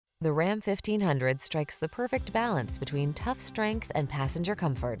The Ram 1500 strikes the perfect balance between tough strength and passenger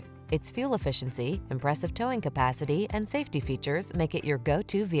comfort. Its fuel efficiency, impressive towing capacity, and safety features make it your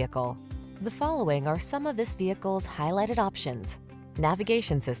go-to vehicle. The following are some of this vehicle's highlighted options: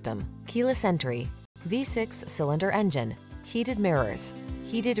 navigation system, keyless entry, V6 cylinder engine, heated mirrors,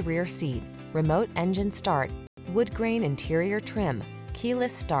 heated rear seat, remote engine start, wood grain interior trim,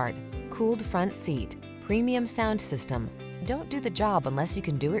 keyless start, cooled front seat, premium sound system. Don't do the job unless you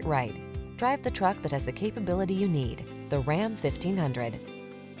can do it right. Drive the truck that has the capability you need. The Ram 1500.